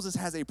difference. Moses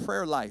has a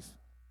prayer life.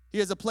 He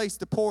has a place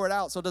to pour it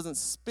out so it doesn't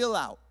spill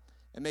out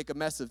and make a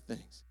mess of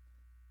things.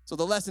 So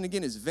the lesson,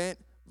 again, is vent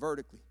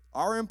vertically.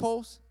 Our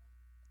impulse,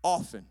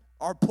 often,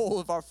 our pull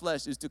of our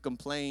flesh is to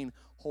complain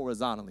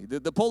horizontally.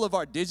 The pull of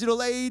our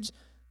digital age,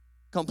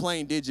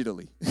 complain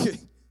digitally.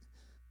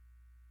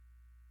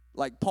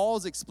 Like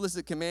Paul's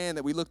explicit command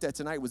that we looked at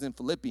tonight was in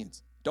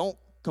Philippians. Don't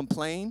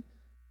complain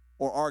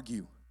or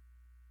argue.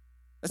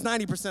 That's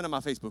 90% of my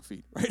Facebook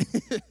feed, right?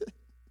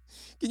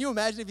 Can you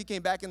imagine if he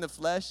came back in the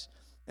flesh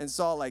and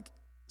saw like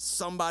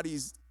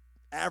somebody's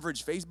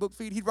average Facebook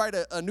feed. He'd write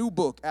a new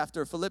book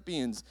after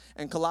Philippians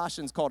and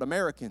Colossians called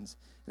Americans.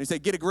 And he'd say,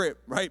 get a grip,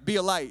 right? Be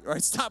a light,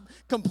 right? Stop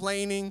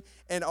complaining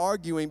and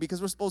arguing,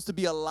 because we're supposed to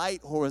be a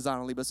light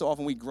horizontally, but so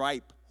often we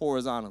gripe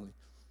horizontally.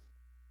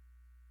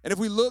 And if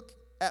we look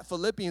at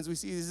Philippians, we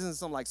see this isn't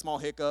some like small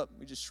hiccup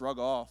we just shrug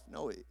off.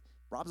 No, it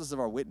robs us of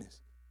our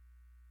witness,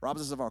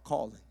 robs us of our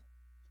calling.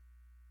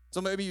 So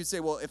maybe you'd say,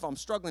 well, if I'm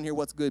struggling here,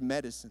 what's good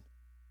medicine?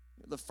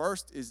 The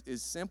first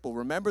is simple.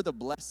 Remember the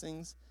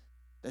blessings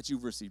that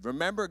you've received.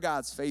 Remember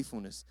God's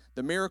faithfulness,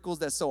 the miracles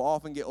that so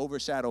often get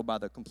overshadowed by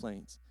the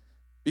complaints.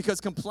 Because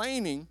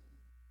complaining,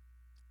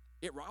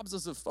 it robs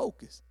us of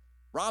focus,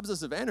 robs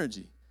us of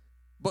energy.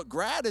 But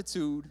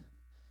gratitude,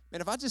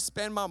 man, if I just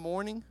spend my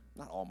morning,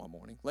 not all my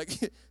morning, like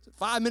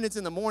 5 minutes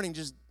in the morning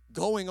just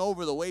going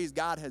over the ways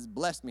God has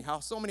blessed me, how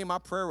so many of my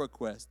prayer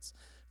requests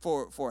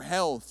for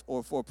health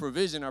or for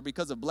provision are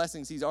because of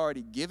blessings he's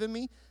already given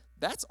me,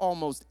 that's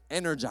almost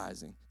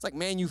energizing. It's like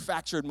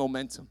manufactured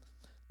momentum.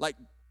 Like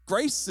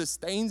grace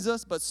sustains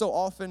us, but so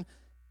often,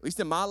 at least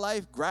in my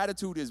life,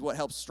 gratitude is what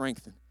helps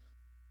strengthen.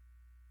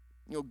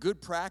 You know,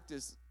 good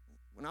practice.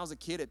 When I was a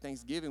kid at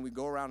Thanksgiving, we'd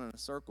go around in a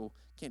circle.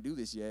 Can't do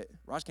this yet.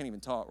 Raj can't even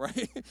talk,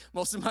 right?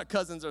 Most of my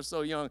cousins are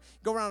so young.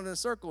 Go around in a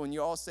circle and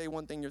you all say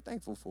one thing you're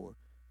thankful for.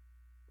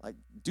 Like,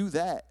 do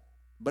that,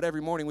 but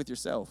every morning with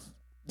yourself.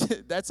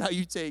 That's how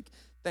you take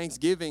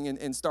Thanksgiving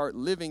and start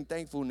living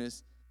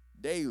thankfulness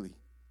daily.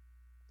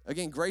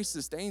 Again, grace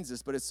sustains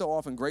us, but it's so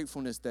often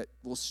gratefulness that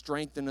will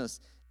strengthen us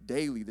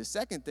daily. The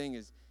second thing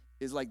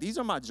is like, these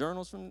are my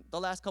journals from the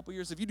last couple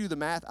years. If you do the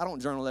math, I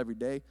don't journal every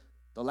day.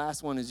 The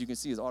last one, as you can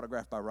see, is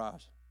autographed by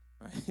Raj,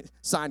 right?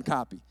 Signed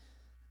copy,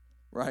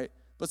 right?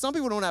 But some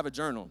people don't have a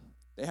journal.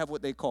 They have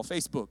what they call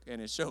Facebook,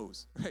 and it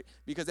shows, right?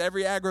 Because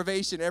every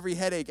aggravation, every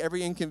headache,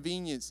 every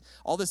inconvenience,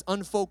 all this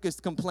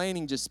unfocused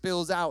complaining just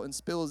spills out.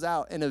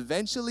 And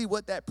eventually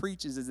what that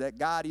preaches is that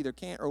God either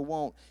can't or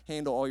won't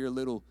handle all your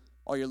little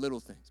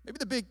things, maybe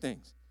the big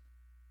things.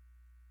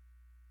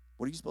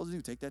 What are you supposed to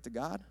do? Take that to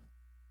God?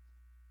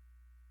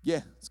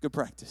 Yeah, it's good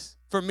practice.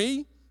 For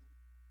me,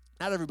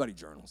 not everybody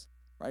journals,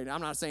 right?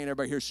 I'm not saying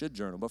everybody here should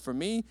journal, but for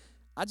me,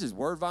 I just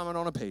word vomit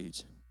on a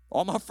page,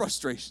 all my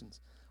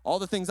frustrations, all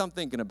the things I'm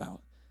thinking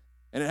about.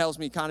 And it helps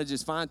me kind of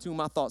just fine-tune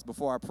my thoughts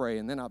before I pray.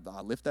 And then I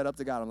lift that up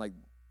to God. I'm like,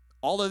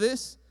 all of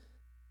this,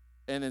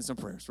 and then some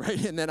prayers,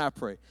 right? And then I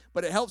pray.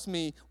 But it helps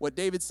me, what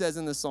David says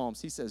in the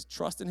Psalms. He says,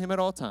 trust in him at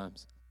all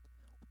times.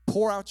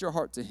 Pour out your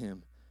heart to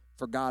him,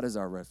 for God is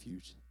our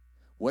refuge.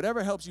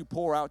 Whatever helps you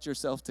pour out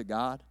yourself to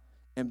God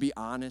and be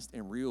honest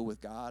and real with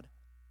God,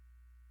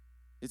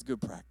 it's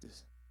good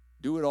practice.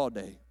 Do it all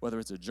day, whether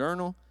it's a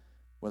journal,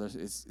 whether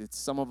it's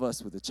some of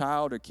us with a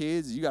child or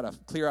kids. You got to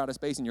clear out a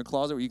space in your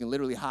closet where you can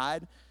literally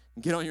hide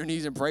and get on your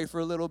knees and pray for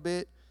a little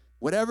bit.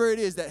 Whatever it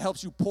is that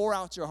helps you pour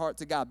out your heart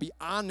to God, be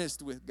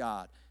honest with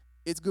God,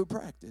 it's good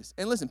practice.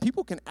 And listen,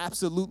 people can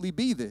absolutely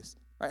be this,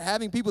 right?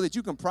 Having people that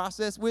you can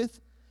process with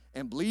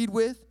and bleed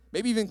with,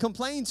 maybe even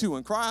complain to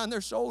and cry on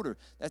their shoulder.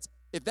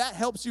 If that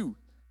helps you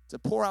to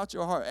pour out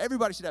your heart,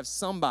 everybody should have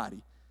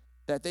somebody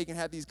that they can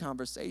have these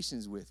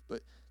conversations with.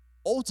 But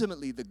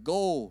ultimately, the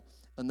goal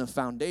and the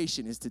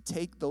foundation is to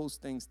take those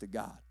things to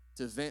God,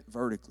 to vent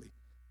vertically.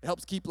 It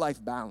helps keep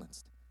life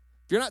balanced.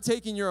 If you're not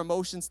taking your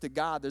emotions to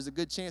God, there's a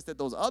good chance that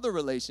those other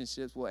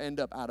relationships will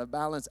end up out of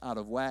balance, out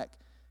of whack,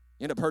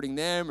 end up hurting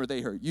them or they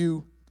hurt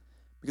you.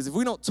 Because if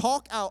we don't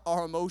talk out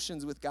our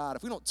emotions with God,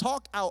 if we don't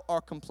talk out our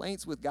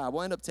complaints with God,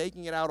 we'll end up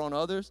taking it out on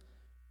others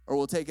or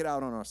we'll take it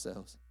out on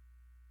ourselves.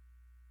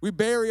 We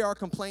bury our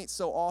complaints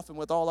so often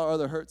with all our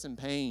other hurts and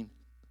pain.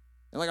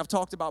 And like I've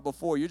talked about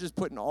before, you're just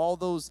putting all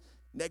those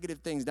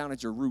negative things down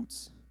at your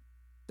roots,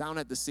 down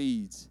at the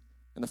seeds.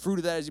 And the fruit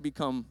of that is you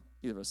become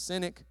either a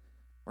cynic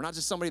or not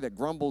just somebody that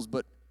grumbles,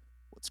 but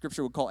what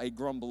Scripture would call a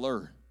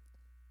grumbler.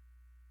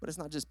 But it's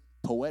not just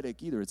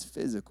poetic either, it's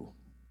physical.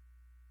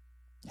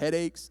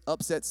 Headaches,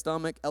 upset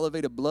stomach,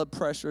 elevated blood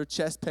pressure,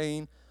 chest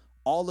pain,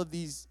 all of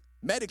these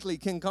medically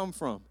can come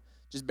from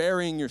just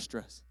burying your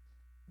stress,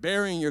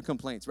 burying your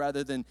complaints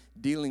rather than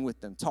dealing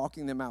with them,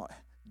 talking them out,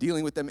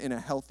 dealing with them in a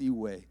healthy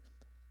way.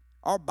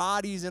 Our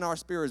bodies and our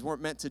spirits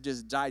weren't meant to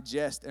just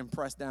digest and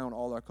press down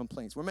all our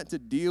complaints. We're meant to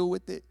deal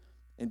with it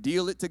and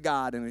deal it to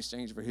God in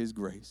exchange for his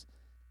grace.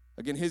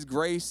 Again, his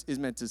grace is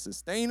meant to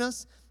sustain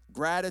us.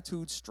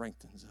 Gratitude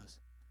strengthens us.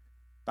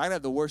 If I could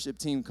have the worship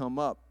team come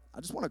up, I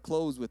just want to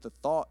close with a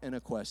thought and a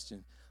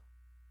question.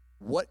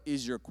 What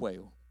is your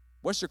quail?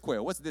 What's your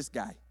quail? What's this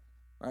guy?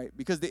 Right?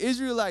 Because the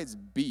Israelites'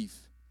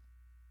 beef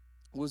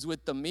was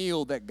with the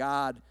meal that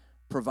God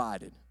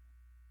provided.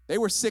 They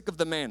were sick of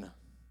the manna.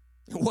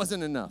 It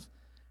wasn't enough.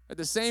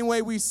 The same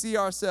way we see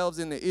ourselves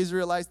in the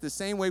Israelites, the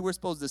same way we're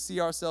supposed to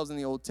see ourselves in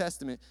the Old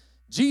Testament,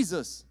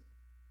 Jesus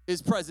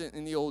is present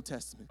in the Old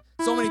Testament.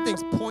 So many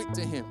things point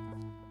to him.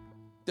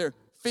 They're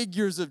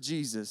figures of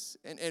Jesus.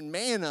 And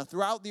manna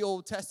throughout the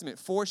Old Testament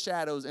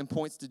foreshadows and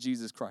points to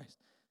Jesus Christ.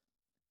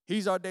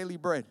 He's our daily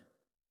bread.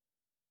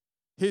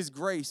 His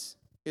grace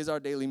is our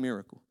daily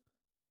miracle.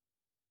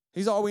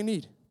 He's all we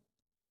need.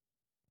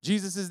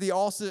 Jesus is the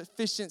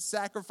all-sufficient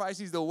sacrifice.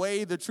 He's the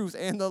way, the truth,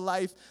 and the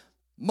life.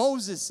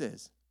 Moses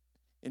says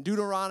in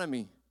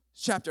Deuteronomy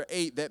chapter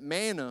 8 that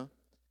manna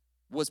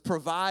was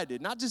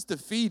provided, not just to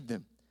feed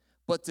them,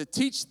 but to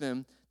teach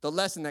them the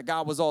lesson that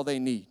God was all they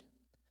need,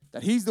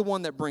 that he's the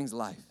one that brings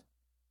life.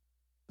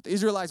 But the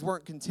Israelites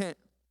weren't content.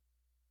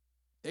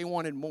 They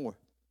wanted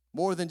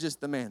more than just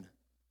the manna.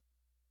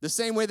 The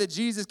same way that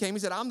Jesus came, he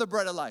said, I'm the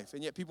bread of life,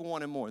 and yet people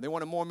wanted more. They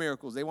wanted more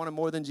miracles. They wanted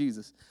more than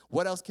Jesus.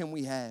 What else can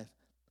we have?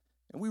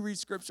 And we read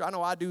scripture. I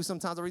know I do.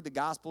 Sometimes I read the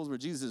Gospels where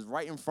Jesus is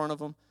right in front of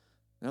them.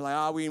 And they're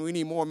like, we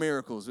need more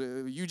miracles.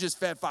 You just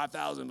fed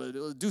 5,000,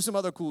 but do some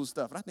other cool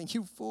stuff. And I think,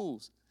 you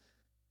fools,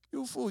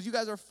 you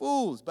guys are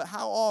fools. But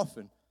how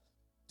often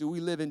do we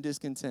live in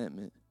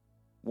discontentment,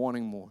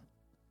 wanting more,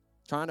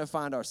 trying to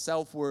find our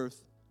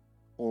self-worth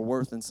or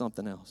worth in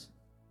something else?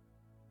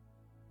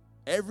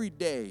 Every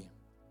day,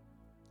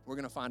 we're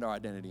going to find our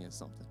identity in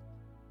something.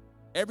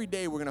 Every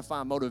day, we're going to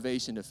find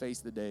motivation to face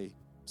the day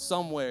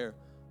somewhere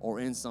or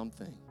in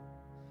something.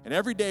 And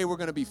every day, we're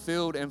going to be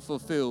filled and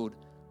fulfilled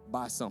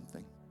by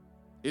something.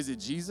 Is it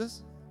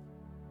Jesus?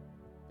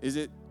 Is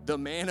it the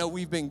manna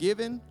we've been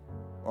given?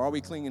 Or are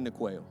we clinging to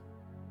quail?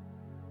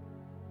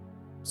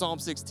 Psalm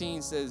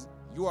 16 says,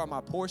 you are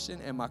my portion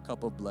and my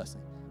cup of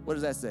blessing. What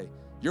does that say?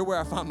 You're where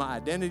I find my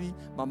identity,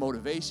 my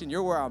motivation.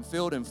 You're where I'm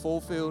filled and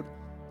fulfilled.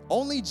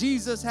 Only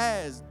Jesus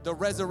has the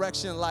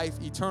resurrection life,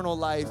 eternal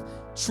life,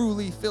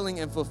 truly filling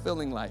and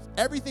fulfilling life.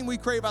 Everything we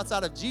crave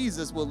outside of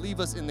Jesus will leave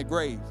us in the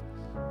grave.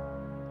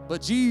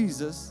 But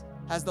Jesus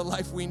has the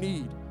life we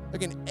need.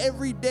 Again,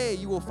 every day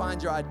you will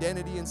find your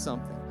identity in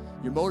something,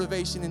 your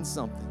motivation in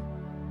something.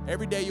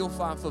 Every day you'll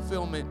find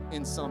fulfillment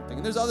in something.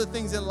 And there's other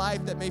things in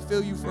life that may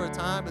fill you for a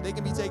time, but they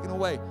can be taken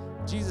away.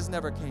 Jesus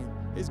never came.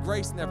 His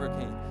grace never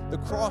came. The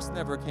cross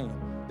never came.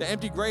 The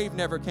empty grave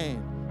never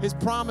came. His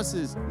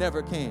promises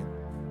never came.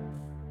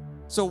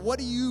 So what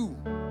do you,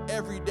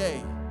 every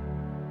day,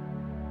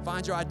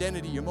 find your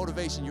identity, your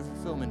motivation, your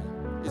fulfillment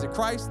in? Is it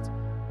Christ,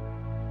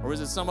 or is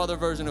it some other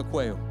version of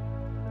quail?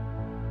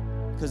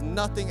 Because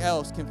nothing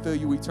else can fill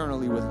you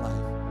eternally with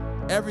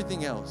life.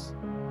 Everything else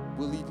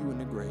will leave you in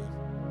the grave.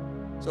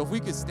 So if we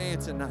could stand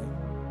tonight,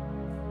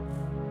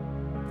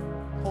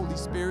 Holy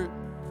Spirit,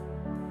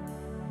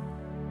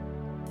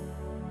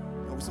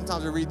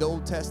 sometimes we read the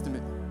Old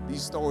Testament,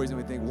 these stories, and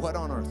we think, what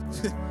on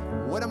earth?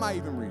 What am I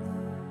even reading?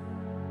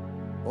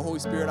 But Holy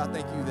Spirit, I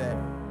thank you that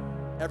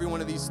every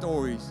one of these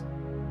stories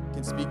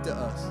can speak to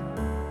us.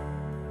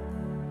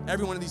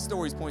 Every one of these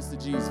stories points to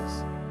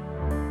Jesus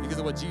because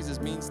of what Jesus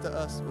means to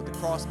us, what the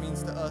cross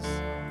means to us,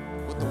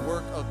 what the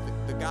work of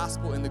the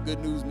gospel and the good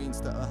news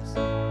means to us.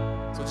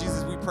 So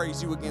Jesus, we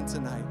praise you again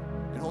tonight.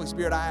 And Holy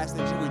Spirit, I ask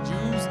that you would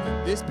use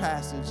this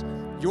passage,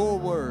 your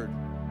word,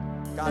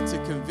 God, to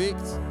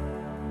convict,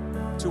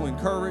 to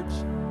encourage,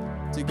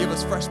 to give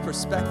us fresh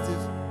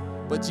perspective.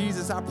 But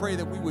Jesus, I pray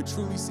that we would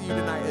truly see you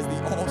tonight as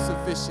the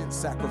all-sufficient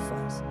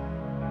sacrifice.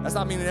 That's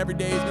not meaning every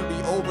day is going to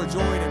be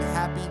overjoyed and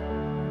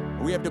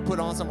happy. We have to put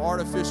on some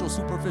artificial,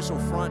 superficial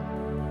front.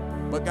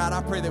 But God,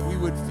 I pray that we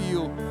would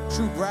feel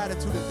true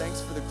gratitude and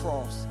thanks for the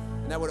cross.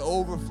 And that would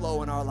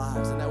overflow in our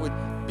lives. And that would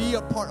be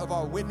a part of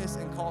our witness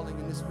and calling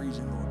in this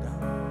region, Lord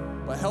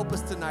God. But help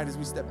us tonight as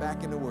we step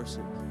back into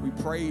worship. We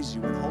praise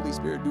you. And Holy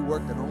Spirit, do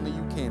work that only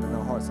you can in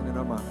our hearts and in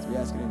our minds. We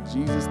ask it in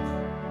Jesus'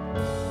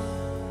 name.